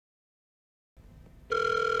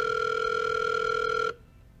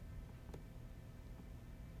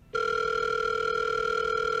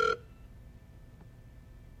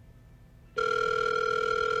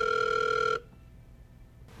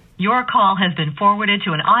Your call has been forwarded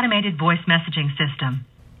to an automated voice messaging system.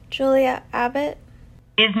 Julia Abbott?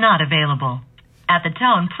 Is not available. At the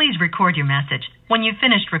tone, please record your message. When you've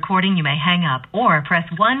finished recording, you may hang up or press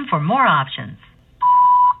 1 for more options.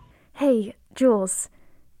 Hey, Jules.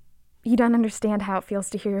 You don't understand how it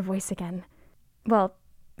feels to hear your voice again. Well,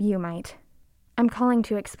 you might. I'm calling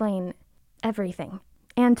to explain everything,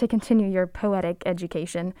 and to continue your poetic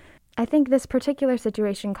education. I think this particular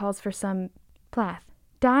situation calls for some plath.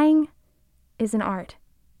 Dying is an art,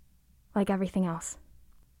 like everything else.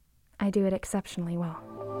 I do it exceptionally well.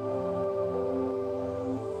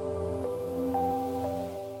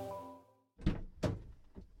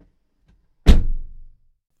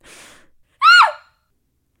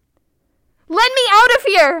 Let me out of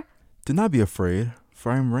here! Do not be afraid,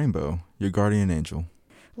 for I am Rainbow, your guardian angel.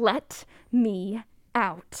 Let me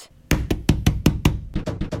out.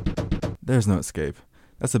 There's no escape.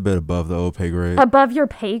 That's a bit above the old pay grade. Above your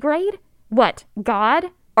pay grade? What,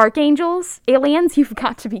 God? Archangels? Aliens? You've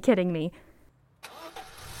got to be kidding me.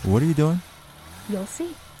 What are you doing? You'll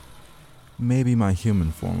see. Maybe my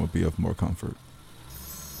human form will be of more comfort.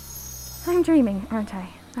 I'm dreaming, aren't I?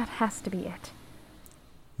 That has to be it.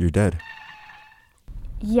 You're dead.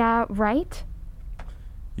 Yeah, right?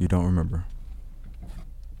 You don't remember.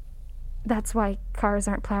 That's why cars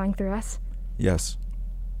aren't plowing through us? Yes.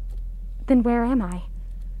 Then where am I?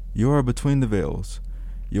 You are between the veils.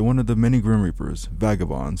 You're one of the many Grim Reapers,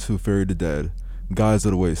 vagabonds who ferry the dead, guides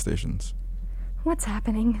of the way stations. What's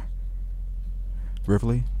happening?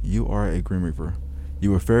 Ripley, you are a Grim Reaper.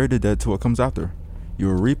 You will ferry the dead to what comes after. You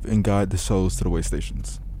will reap and guide the souls to the way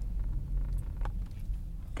stations.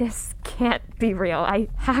 This can't be real. I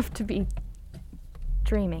have to be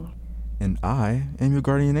dreaming. And I am your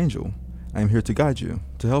guardian angel. I am here to guide you,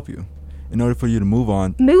 to help you, in order for you to move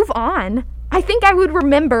on. Move on? I think I would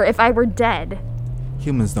remember if I were dead.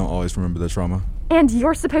 Humans don't always remember their trauma. And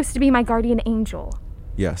you're supposed to be my guardian angel.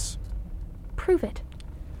 Yes. Prove it.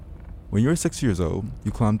 When you were 6 years old,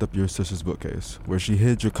 you climbed up your sister's bookcase, where she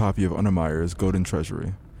hid your copy of Untermeyer's Golden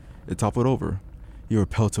Treasury. It toppled over. You were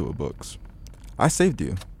pelted with books. I saved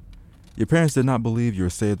you. Your parents did not believe you were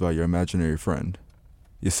saved by your imaginary friend.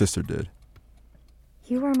 Your sister did.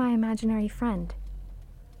 You were my imaginary friend.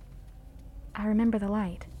 I remember the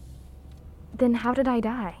light. Then how did I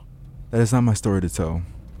die? That is not my story to tell.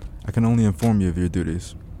 I can only inform you of your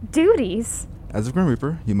duties. Duties? As a Grim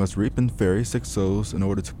Reaper, you must reap and ferry 6 souls in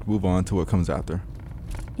order to move on to what comes after.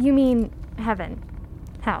 You mean heaven?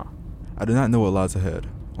 Hell? I do not know what lies ahead,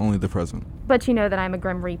 only the present. But you know that I'm a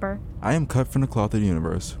Grim Reaper. I am cut from the cloth of the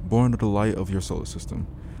universe, born of the light of your solar system.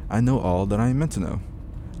 I know all that I am meant to know.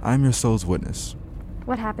 I am your soul's witness.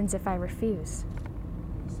 What happens if I refuse?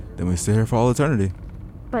 Then we stay here for all eternity.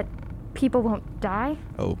 But people won't die?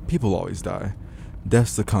 Oh, people always die.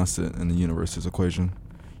 Death's the constant in the universe's equation.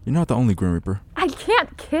 You're not the only Grim Reaper. I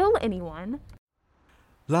can't kill anyone.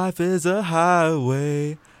 Life is a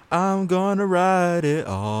highway. I'm gonna ride it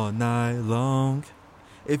all night long.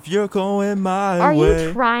 If you're going my way... Are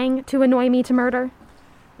you trying to annoy me to murder?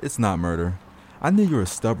 It's not murder. I knew you were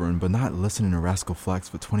stubborn, but not listening to Rascal Flatts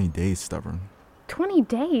for 20 days stubborn. 20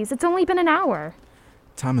 days? It's only been an hour.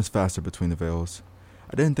 Time is faster between the veils.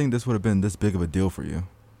 I didn't think this would have been this big of a deal for you.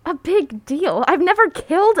 A big deal? I've never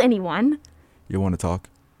killed anyone. You want to talk?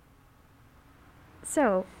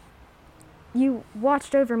 So, you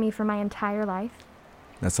watched over me for my entire life?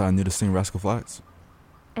 That's how I knew to sing Rascal Flatts.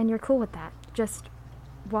 And you're cool with that? Just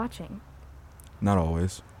watching? Not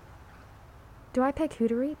always. Do I pick who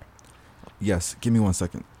to reap? Yes, give me 1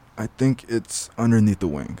 second. I think it's underneath the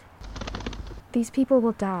wing. These people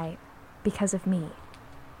will die because of me.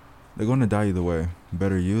 They're going to die either way.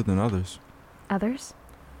 Better you than others. Others?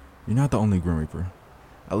 You're not the only Grim Reaper.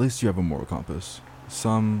 At least you have a moral compass.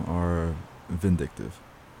 Some are vindictive.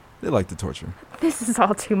 They like to torture. This is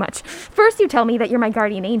all too much. First you tell me that you're my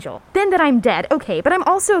guardian angel. Then that I'm dead. Okay, but I'm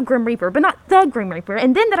also a Grim Reaper, but not the Grim Reaper.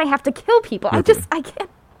 And then that I have to kill people. Ripley. I can't...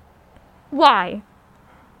 Why?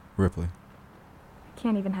 Ripley. I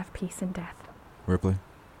can't even have peace in death. Ripley.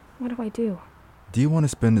 What do I do? Do you want to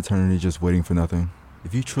spend eternity just waiting for nothing?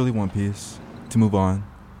 If you truly want peace, to move on,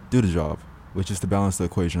 do the job, which is to balance the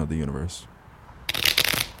equation of the universe.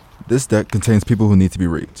 This deck contains people who need to be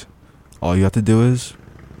reaped. All you have to do is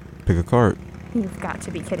pick a card. You've got to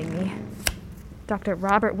be kidding me. Dr.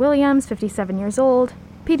 Robert Williams, 57 years old,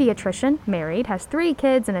 pediatrician, married, has 3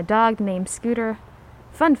 kids and a dog named Scooter.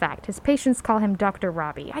 Fun fact, his patients call him Dr.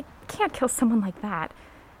 Robbie. I can't kill someone like that.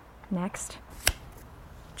 Next.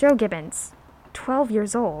 Joe Gibbons, 12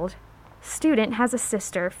 years old, student, has a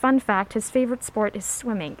sister. Fun fact, his favorite sport is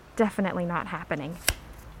swimming. Definitely not happening.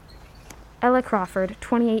 Ella Crawford,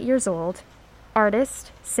 28 years old,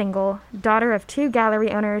 artist, single, daughter of 2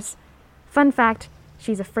 gallery owners. Fun fact,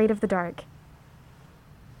 she's afraid of the dark.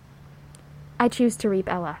 I choose to reap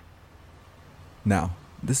Ella. Now,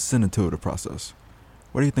 this is an intuitive process.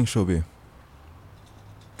 Where do you think she'll be?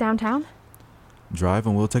 Downtown? Drive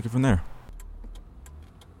and we'll take it from there.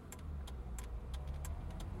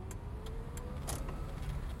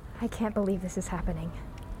 I can't believe this is happening.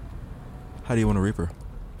 How do you want to reap her?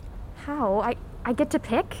 How? I get to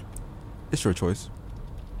pick? It's your choice.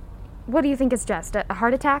 What do you think is just? A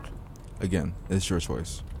heart attack? Again, it's your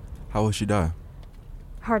choice. How will she die?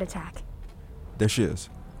 Heart attack. There she is.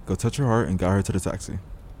 Go touch her heart and guide her to the taxi.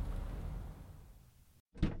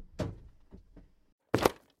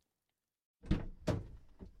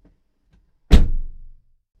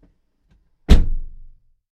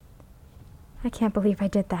 I can't believe I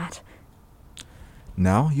did that.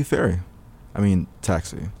 Now you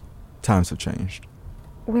taxi. Times have changed.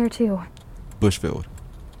 Where to? Bushfield.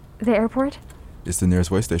 The airport? It's the nearest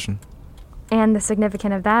way station. And the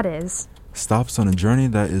significance of that is? Stops on a journey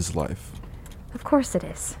that is life. Of course it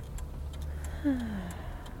is.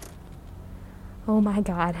 Oh my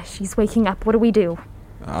God, she's waking up. What do we do?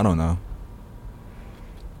 I don't know.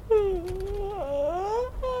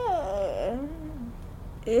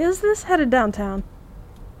 Is this headed downtown?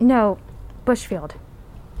 No, Bushfield.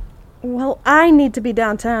 Well, I need to be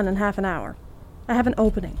downtown in half an hour. I have an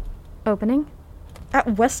opening. Opening?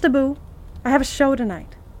 At Westaboo. I have a show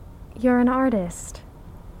tonight. You're an artist.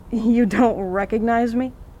 You don't recognize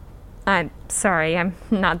me? I'm sorry, I'm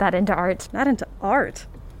not that into art. Not into art.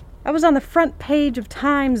 I was on the front page of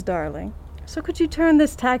Times, darling. So could you turn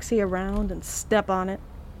this taxi around and step on it?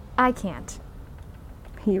 I can't.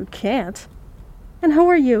 You can't? And who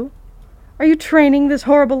are you? Are you training this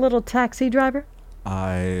horrible little taxi driver?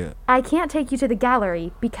 I can't take you to the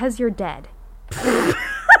gallery because you're dead.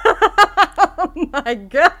 Oh my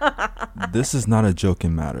God. This is not a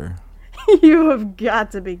joking matter. You have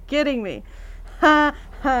got to be kidding me. Ha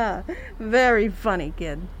ha. Very funny,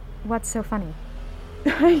 kid. What's so funny?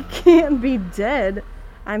 I can't be dead.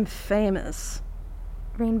 I'm famous.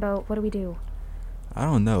 Rainbow, what do we do? I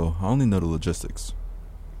don't know. I only know the logistics.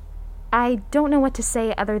 I don't know what to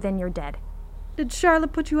say other than you're dead. Did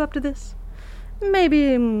Charlotte put you up to this?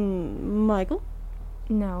 Maybe Michael?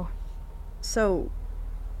 No. So,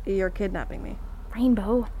 you're kidnapping me.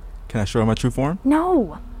 Rainbow. Can I show her my true form?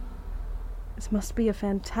 No. This must be a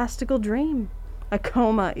fantastical dream. A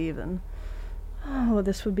coma, even. Oh,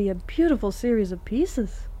 this would be a beautiful series of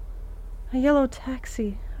pieces. A yellow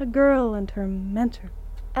taxi, a girl and her mentor.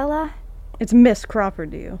 Ella? It's Miss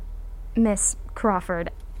Crawford to you. Miss Crawford,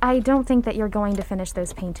 I don't think that you're going to finish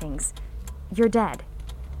those paintings. You're dead.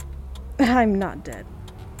 I'm not dead.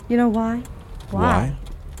 You know why? Why?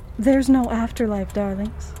 There's no afterlife,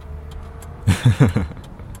 darlings.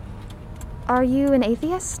 Are you an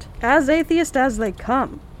atheist? As atheist as they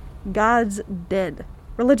come. God's dead.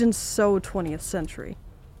 Religion's so 20th century.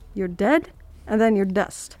 You're dead, and then you're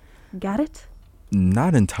dust. Got it?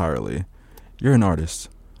 Not entirely. You're an artist.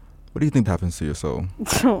 What do you think happens to your soul?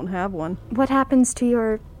 Don't have one. What happens to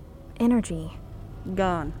your energy?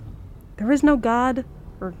 Gone. There is no God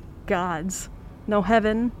or gods. No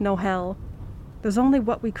heaven, no hell. There's only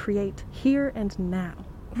what we create here and now.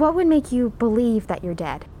 What would make you believe that you're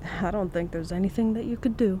dead? I don't think there's anything that you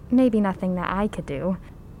could do. Maybe nothing that I could do.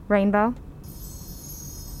 Rainbow?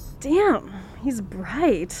 Damn, he's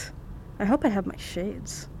bright. I hope I have my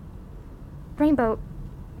shades. Rainbow,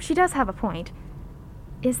 she does have a point.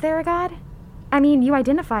 Is there a God? I mean, you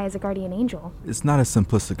identify as a guardian angel. It's not as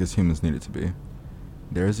simplistic as humans need it to be.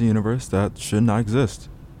 There is a universe that should not exist.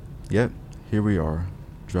 Yet, here we are,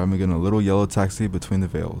 driving in a little yellow taxi between the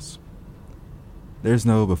veils. There's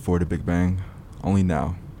no before the Big Bang, only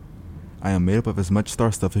now. I am made up of as much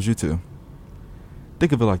star stuff as you two.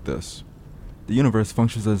 Think of it like this. The universe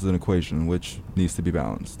functions as an equation which needs to be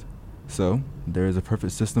balanced. So, there is a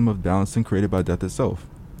perfect system of balancing created by death itself.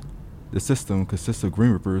 The system consists of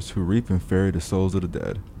Green Reapers who reap and ferry the souls of the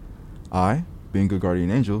dead. I, being a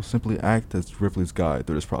guardian angel, simply act as Ripley's guide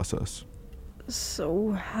through this process.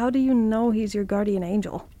 So, how do you know he's your guardian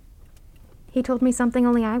angel? He told me something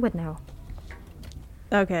only I would know.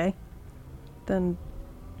 Okay. Then,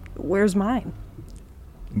 where's mine?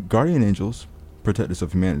 Guardian angels, protectors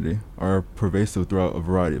of humanity, are pervasive throughout a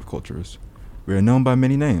variety of cultures. We are known by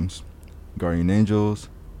many names. Guardian angels,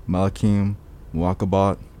 Malakim,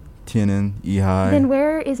 Muakabat, Tienin, Ehi. Then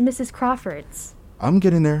where is Mrs. Crawford's? I'm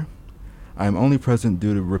getting there. I am only present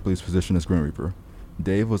due to Ripley's position as Grim Reaper.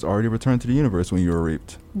 Dave was already returned to the universe when you were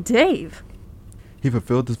reaped. Dave? He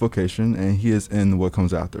fulfilled his vocation, and he is in what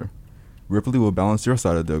comes after. Ripley will balance your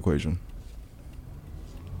side of the equation.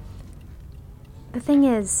 The thing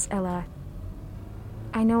is, Ella,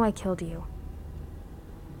 I know I killed you.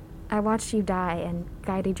 I watched you die and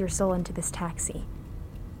guided your soul into this taxi.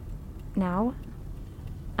 Now,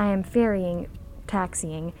 I am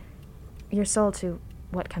taxiing your soul to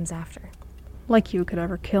what comes after. Like you could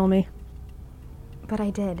ever kill me. But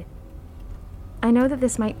I did. I know that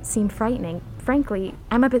this might seem frightening. Frankly,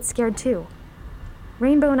 I'm a bit scared too.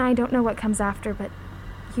 Rainbow and I don't know what comes after, but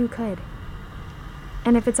you could.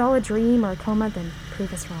 And if it's all a dream or a coma, then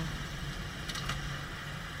prove us wrong.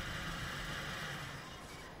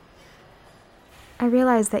 I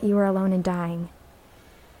realize that you are alone and dying,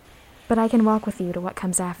 but I can walk with you to what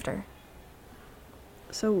comes after.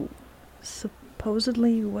 So,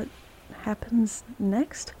 supposedly what happens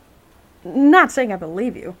next? Not saying I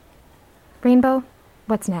believe you. Rainbow,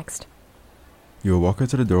 what's next? You will walk her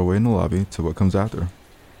to the doorway in the lobby to what comes after,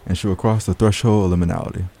 and she will cross the threshold of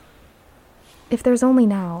liminality. If there's only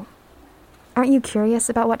now, aren't you curious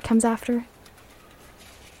about what comes after?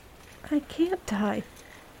 I can't die.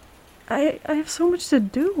 I have so much to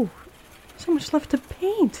do. So much left to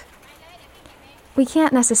paint. We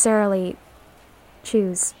can't necessarily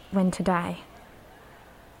choose when to die.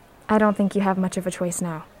 I don't think you have much of a choice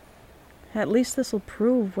now. At least this'll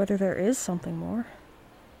prove whether there is something more.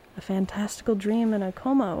 A fantastical dream in a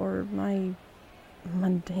coma, or my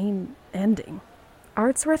mundane ending.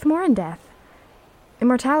 Art's worth more in death.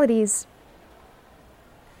 Immortality's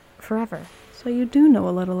forever. So you do know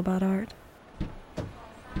a little about art.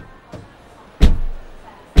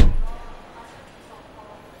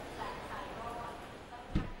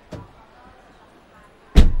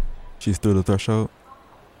 She's through the threshold?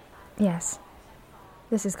 Yes.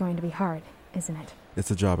 This is going to be hard, isn't it?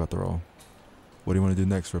 It's a job after all. What do you want to do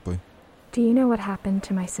next, Ripley? Do you know what happened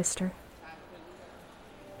to my sister?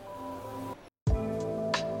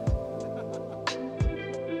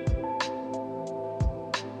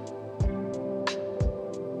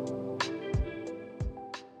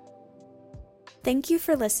 Thank you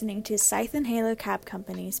for listening to Scythe and Halo Cab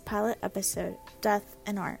Company's pilot episode, Death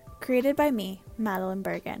and Art, created by me, Madeline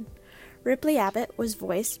Bergen. Ripley Abbott was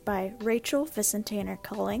voiced by Rachel Vicentainer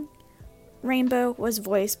Culling. Rainbow was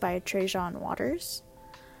voiced by Trajan Waters.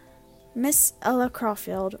 Miss Ella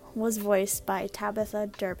Crawfield was voiced by Tabitha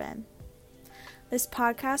Durbin. This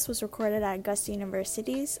podcast was recorded at Augusta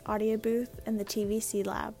University's audio booth in the TVC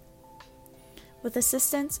lab, with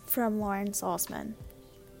assistance from Lauren Salzman.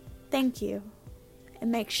 Thank you,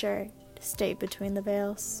 and make sure to stay between the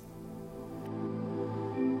veils.